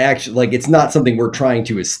not an action, like it's not something we're trying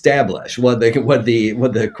to establish. What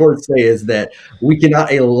the courts say is that we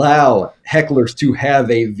cannot allow hecklers to have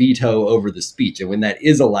a veto over the speech, and when that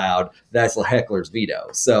is allowed, that's a heckler's veto.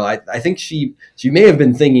 So I think she may have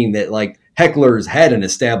been thinking that like hecklers had an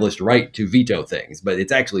established right to veto things, but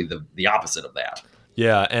it's actually the opposite of that.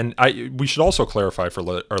 Yeah, and we should also clarify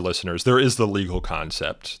for our listeners, there is the legal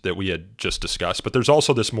concept that we had just discussed, but there's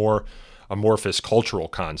also this more amorphous cultural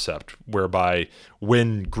concept whereby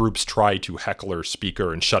when groups try to heckle a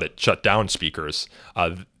speaker and shut down speakers,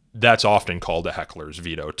 that's often called a heckler's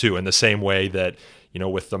veto too, in the same way that,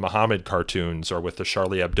 with the Muhammad cartoons or with the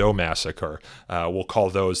Charlie Hebdo massacre, we'll call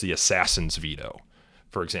those the assassin's veto,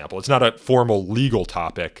 for example. It's not a formal legal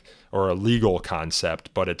topic or a legal concept,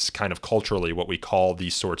 but it's kind of culturally what we call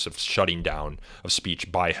these sorts of shutting down of speech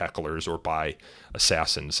by hecklers or by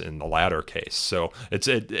assassins in the latter case. So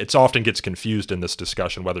it's often gets confused in this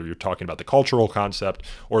discussion whether you're talking about the cultural concept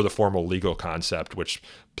or the formal legal concept, which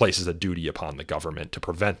places a duty upon the government to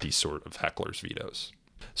prevent these sort of hecklers' vetoes.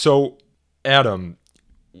 So, Adam,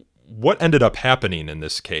 what ended up happening in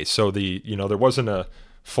this case? So there wasn't a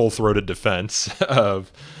full-throated defense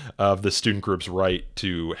of the student group's right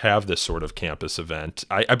to have this sort of campus event.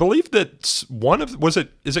 I believe that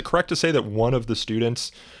is it correct to say that one of the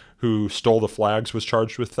students who stole the flags was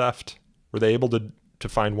charged with theft? Were they able to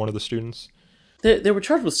find one of the students? They were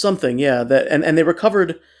charged with something, yeah. And they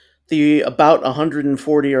recovered the about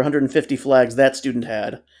 140 or 150 flags that student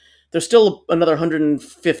had. There's still another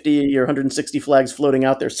 150 or 160 flags floating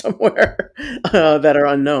out there somewhere that are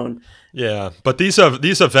unknown. Yeah, but these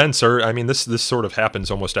events are, this sort of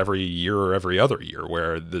happens almost every year or every other year,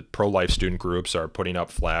 where the pro-life student groups are putting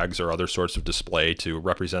up flags or other sorts of display to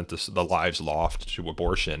represent the lives lost to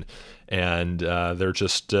abortion, and they're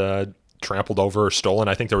just trampled over or stolen.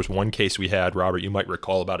 I think there was one case we had, Robert, you might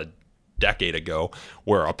recall, about a decade ago,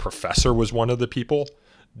 where a professor was one of the people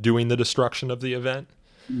doing the destruction of the event.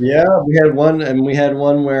 Yeah, we had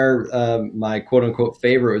one where my quote unquote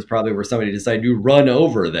favorite was probably where somebody decided to run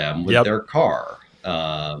over them with their car. They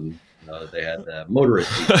had the motorist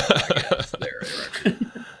people, I guess, there.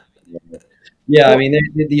 Yeah,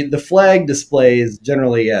 the flag displays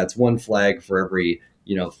generally, it's one flag for every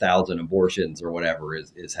 1,000 abortions or whatever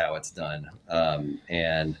is how it's done. That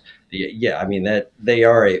they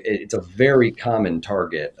are it's a very common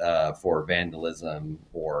target for vandalism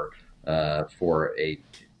or for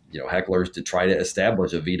hecklers to try to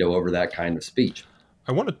establish a veto over that kind of speech.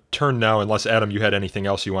 I want to turn now, unless Adam, you had anything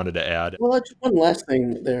else you wanted to add. Well, just one last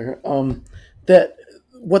thing there. That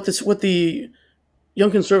what the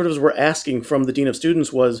young conservatives were asking from the dean of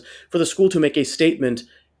students was for the school to make a statement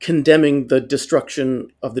condemning the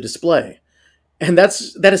destruction of the display, and that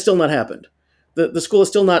has still not happened. The school has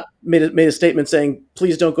still not made a statement saying,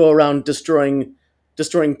 please don't go around destroying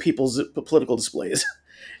people's political displays.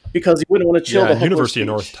 Because you wouldn't want to chill the University of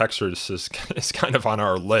North Texas is kind of on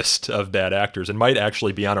our list of bad actors and might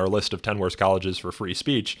actually be on our list of 10 worst colleges for free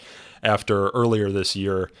speech after earlier this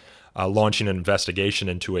year launching an investigation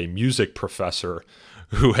into a music professor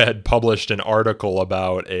who had published an article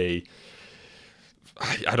about I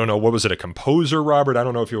don't know, what was it, a composer, Robert? I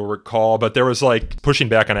don't know if you'll recall, but there was pushing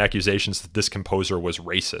back on accusations that this composer was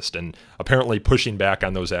racist, and apparently pushing back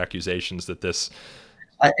on those accusations that this...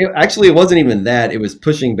 It wasn't even that. It was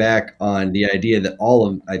pushing back on the idea that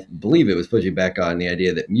I believe it was pushing back on the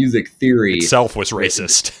idea that music theory itself was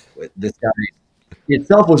racist. This guy,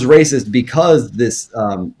 itself was racist because this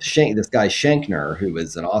this guy Schenkner, who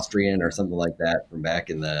was an Austrian or something like that from back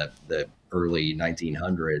in the early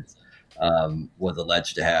 1900s, was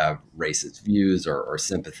alleged to have racist views or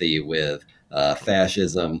sympathy with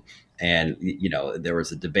fascism. And, you know, there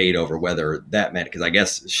was a debate over whether that meant, because I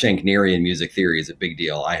guess Schenknerian music theory is a big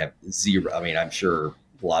deal. I have zero, I mean, I'm sure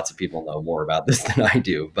lots of people know more about this than I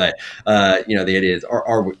do, but, you know, the idea is,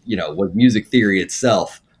 you know, was music theory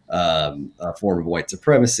itself a form of white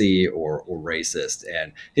supremacy or racist?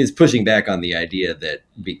 And his pushing back on the idea that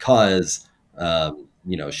because,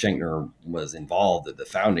 you know, Schenkner was involved at the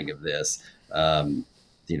founding of this,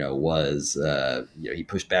 you know, was, you know, he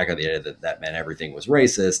pushed back on the idea that that meant everything was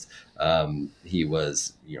racist. He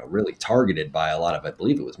was, you know, really targeted by a lot of, I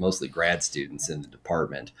believe it was mostly grad students in the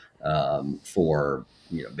department, for,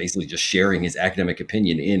 you know, basically just sharing his academic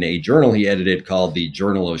opinion in a journal he edited called the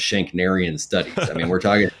Journal of Schenknerian Studies. I mean, we're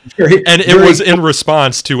talking and it was in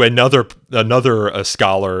response to another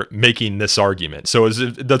scholar making this argument. So is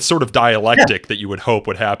that sort of dialectic that you would hope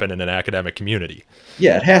would happen in an academic community?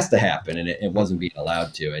 Yeah, it has to happen, and it wasn't being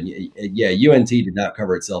allowed to. And yeah, UNT did not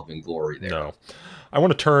cover itself in glory there. No. I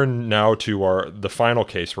want to turn now to the final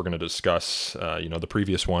case we're going to discuss. You know, the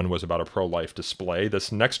previous one was about a pro-life display.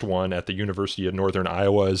 This next one at the University of Northern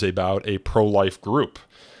Iowa is about a pro-life group.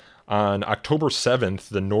 On October 7th,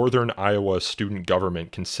 the Northern Iowa student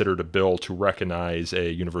government considered a bill to recognize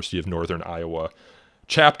a University of Northern Iowa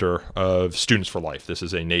chapter of Students for Life. This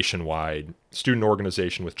is a nationwide student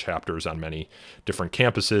organization with chapters on many different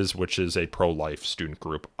campuses, which is a pro-life student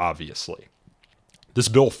group, obviously. This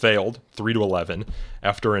bill failed 3-11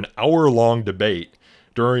 after an hour-long debate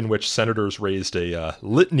during which senators raised a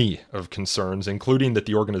litany of concerns, including that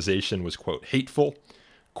the organization was, quote, hateful,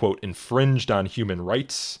 quote, infringed on human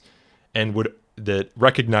rights, and that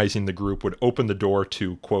recognizing the group would open the door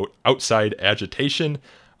to, quote, outside agitation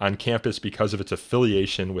on campus because of its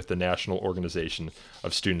affiliation with the National Organization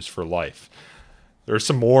of Students for Life. There's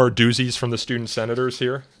some more doozies from the student senators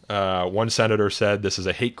here. One senator said, "This is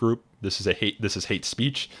a hate group. This is hate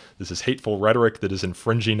speech. This is hateful rhetoric that is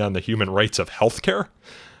infringing on the human rights of healthcare."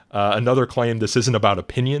 Another claimed this isn't about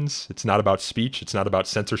opinions. It's not about speech. It's not about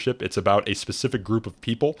censorship. It's about a specific group of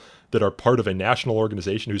people that are part of a national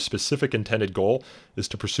organization whose specific intended goal is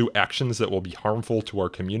to pursue actions that will be harmful to our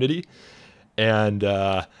community. And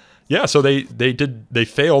yeah, so they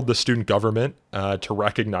failed the student government to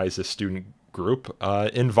recognize this student group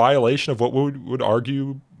in violation of what we would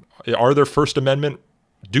argue are their First Amendment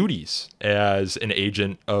duties as an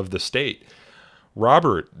agent of the state.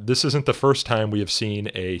 Robert, this isn't the first time we have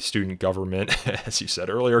seen a student government, as you said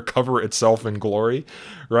earlier, cover itself in glory,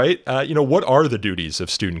 right? You know, what are the duties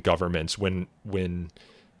of student governments when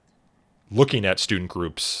looking at student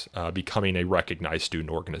groups becoming a recognized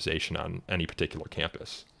student organization on any particular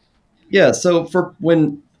campus? Yeah, so for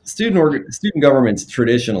when student governments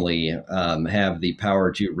traditionally have the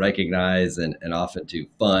power to recognize and often to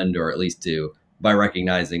fund, or at least to, by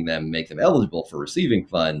recognizing them, make them eligible for receiving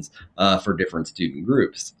funds for different student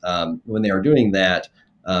groups. When they are doing that,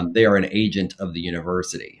 they are an agent of the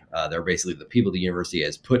university. They're basically the people the university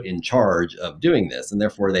has put in charge of doing this, and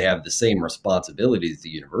therefore they have the same responsibilities the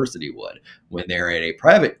university would. When they're at a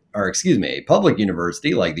a public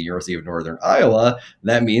university like the University of Northern Iowa,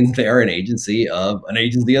 that means they're an agency of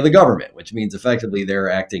the government, which means effectively they're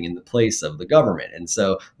acting in the place of the government. And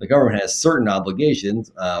so the government has certain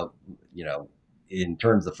obligations, you know, in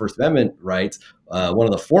terms of First Amendment rights, one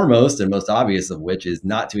of the foremost and most obvious of which is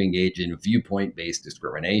not to engage in viewpoint-based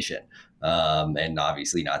discrimination, and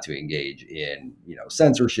obviously not to engage in, you know,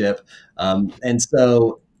 censorship. And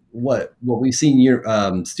so what we've seen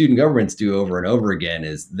student governments do over and over again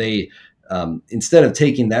is they, instead of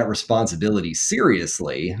taking that responsibility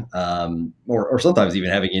seriously, or sometimes even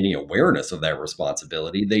having any awareness of that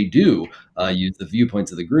responsibility, they do use the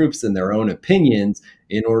viewpoints of the groups and their own opinions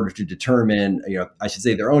in order to determine, you know, I should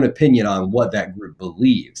say their own opinion on what that group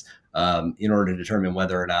believes, in order to determine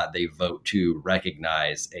whether or not they vote to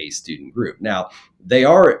recognize a student group. Now, they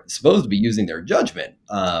are supposed to be using their judgment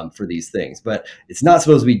for these things, but it's not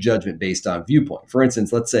supposed to be judgment based on viewpoint. For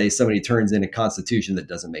instance, let's say somebody turns in a constitution that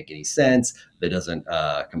doesn't make any sense, that doesn't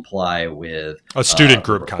comply with a student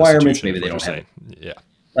group requirements. Maybe they don't have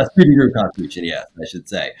a student group constitution. Yes, I should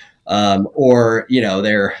say. Or, you know,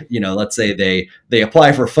 let's say they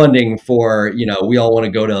apply for funding for, you know, we all want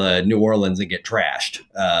to go to New Orleans and get trashed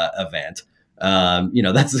event. You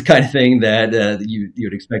know, that's the kind of thing that you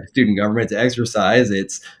would expect a student government to exercise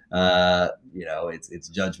its, you know, its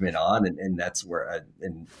judgment on, and that's where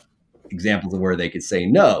and examples of where they could say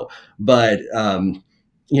no. But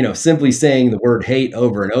simply saying the word hate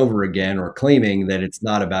over and over again, or claiming that it's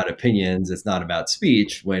not about opinions, it's not about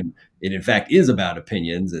speech, when it in fact is about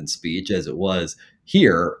opinions and speech, as it was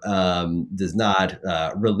here, does not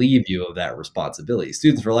relieve you of that responsibility.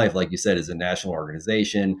 Students for Life, like you said, is a national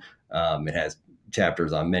organization. It has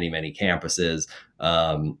chapters on many, many campuses.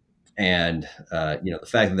 And the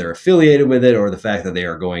fact that they're affiliated with it, or the fact that they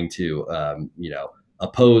are going to,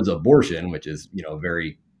 oppose abortion, which is,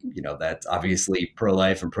 very, that's obviously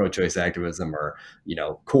pro-life and pro-choice activism are,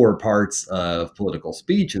 core parts of political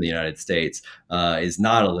speech in the United States, is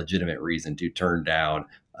not a legitimate reason to turn down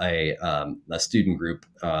a student group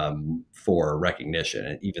for recognition.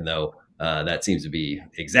 And even though that seems to be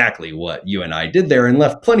exactly what you and I did there, and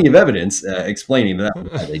left plenty of evidence explaining that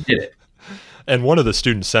why they did it. And one of the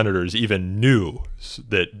student senators even knew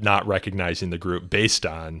that not recognizing the group based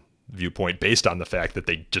on viewpoint, based on the fact that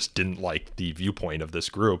they just didn't like the viewpoint of this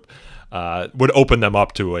group, would open them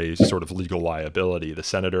up to a sort of legal liability. The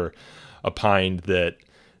senator opined that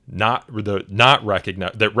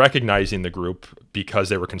recognizing the group because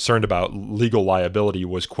they were concerned about legal liability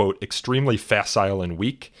was, quote, extremely facile and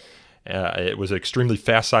weak. It was an extremely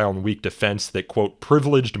facile and weak defense that, quote,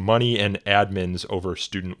 privileged money and admins over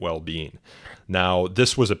student well-being. Now,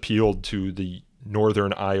 this was appealed to the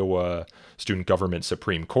Northern Iowa Student Government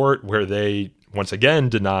Supreme Court, where they once again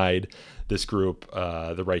denied this group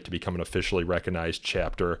the right to become an officially recognized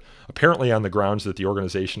chapter, apparently on the grounds that the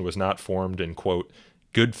organization was not formed in, quote,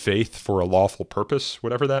 good faith for a lawful purpose,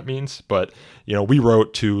 whatever that means. But, we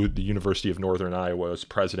wrote to the University of Northern Iowa's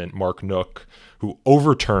president, Mark Nook, who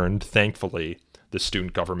overturned, thankfully, the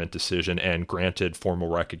student government decision and granted formal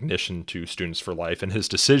recognition to Students for Life. In his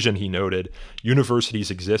decision, he noted,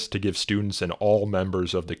 universities exist to give students and all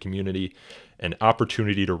members of the community an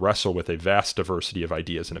opportunity to wrestle with a vast diversity of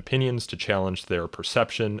ideas and opinions, to challenge their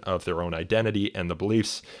perception of their own identity and the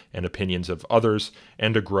beliefs and opinions of others,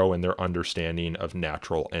 and to grow in their understanding of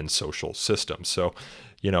natural and social systems. So,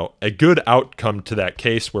 a good outcome to that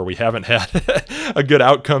case, where we haven't had a good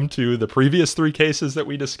outcome to the previous three cases that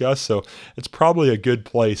we discussed. So it's probably a good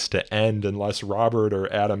place to end, unless Robert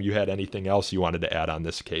or Adam, you had anything else you wanted to add on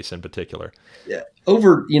this case in particular. Yeah.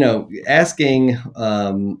 Asking,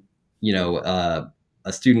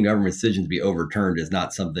 a student government decision to be overturned is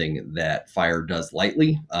not something that FIRE does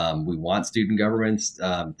lightly. We want student governments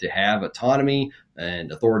to have autonomy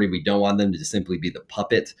and authority. We don't want them to just simply be the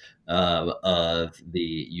puppet of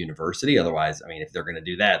the university. Otherwise, if they're going to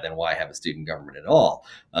do that, then why have a student government at all?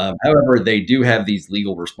 However, they do have these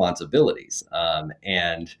legal responsibilities. FIRE,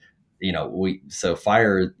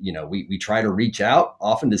 we try to reach out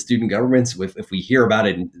often to student governments. If we hear about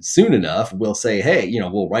it soon enough, we'll say, hey,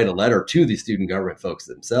 we'll write a letter to the student government folks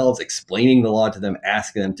themselves, explaining the law to them,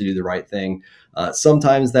 asking them to do the right thing.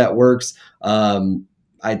 Sometimes that works.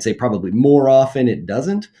 I'd say probably more often it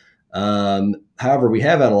doesn't. However, we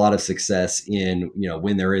have had a lot of success in,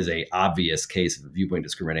 when there is a obvious case of viewpoint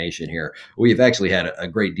discrimination here. We've actually had a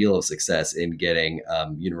great deal of success in getting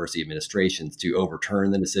university administrations to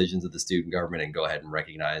overturn the decisions of the student government and go ahead and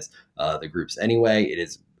recognize the groups anyway. It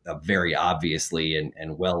is a very obviously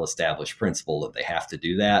and well-established principle that they have to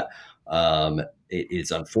do that. It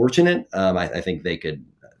is unfortunate. I think they could,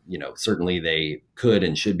 certainly they could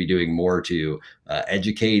and should be doing more to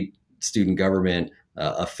educate student government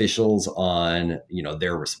officials on,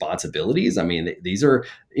 their responsibilities. These are,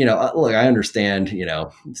 look, I understand,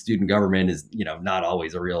 student government is, not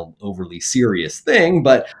always a real overly serious thing,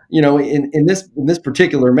 but, in this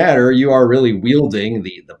particular matter, you are really wielding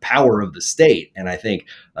the power of the state. And I think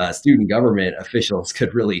student government officials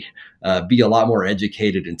could really be a lot more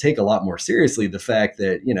educated and take a lot more seriously the fact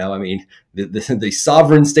that, the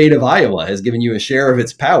sovereign state of Iowa has given you a share of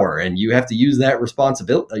its power, and you have to use that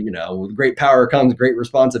responsibility. With great power comes great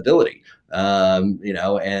responsibility,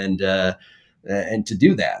 and to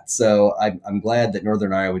do that. So I'm glad that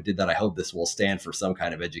Northern Iowa did that. I hope this will stand for some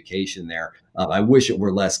kind of education there. I wish it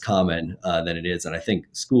were less common than it is. And I think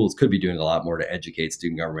schools could be doing a lot more to educate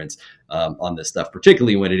student governments on this stuff,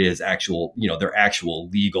 particularly when it is actual, their actual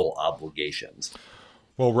legal obligations.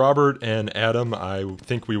 Well, Robert and Adam, I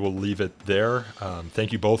think we will leave it there.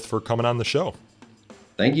 Thank you both for coming on the show.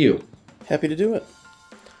 Thank you. Happy to do it.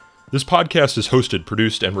 This podcast is hosted,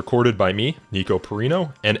 produced, and recorded by me, Nico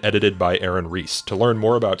Perino, and edited by Aaron Reese. To learn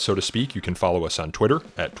more about So to Speak, you can follow us on Twitter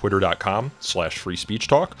at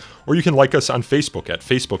twitter.com/freespeechtalk, or you can like us on Facebook at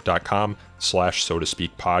facebook.com/So to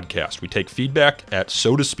Speak podcast. We take feedback at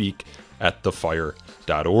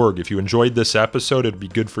thefire.org. If you enjoyed this episode, it'd be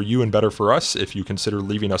good for you and better for us if you consider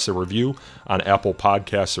leaving us a review on Apple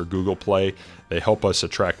Podcasts or Google Play. They help us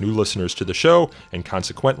attract new listeners to the show and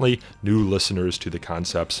consequently new listeners to the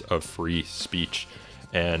concepts of free speech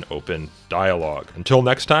and open dialogue. Until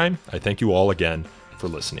next time, I thank you all again for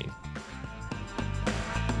listening.